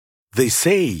They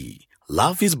say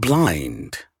love is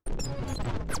blind.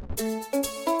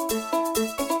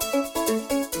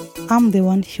 I'm the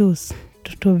one choose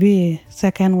to be a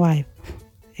second wife.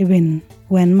 Even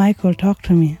when Michael talked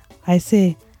to me, I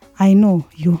say, I know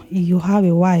you have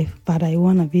a wife, but I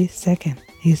want to be second.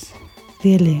 It's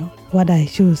really what I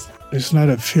choose. It's not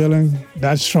a feeling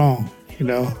that strong,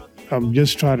 I'm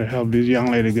just trying to help this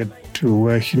young lady get to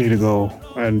where she need to go.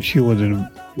 And she was in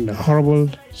a horrible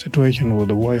situation with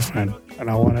a boyfriend, and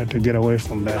I want her to get away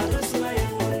from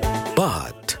that.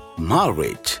 But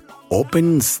marriage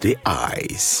opens the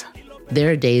eyes.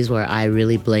 There are days where I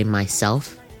really blame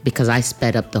myself because I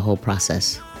sped up the whole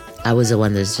process. I was the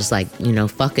one that's just like,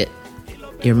 fuck it.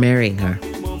 You're marrying her.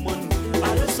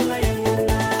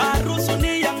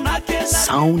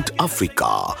 Sound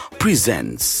Africa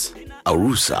presents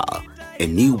Arusa, a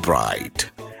new bride.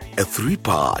 A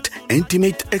 3-part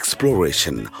intimate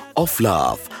exploration of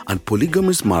love and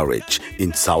polygamous marriage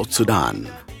in South Sudan.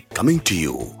 Coming to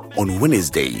you on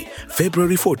Wednesday,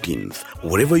 February 14th,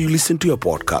 wherever you listen to your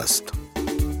podcast.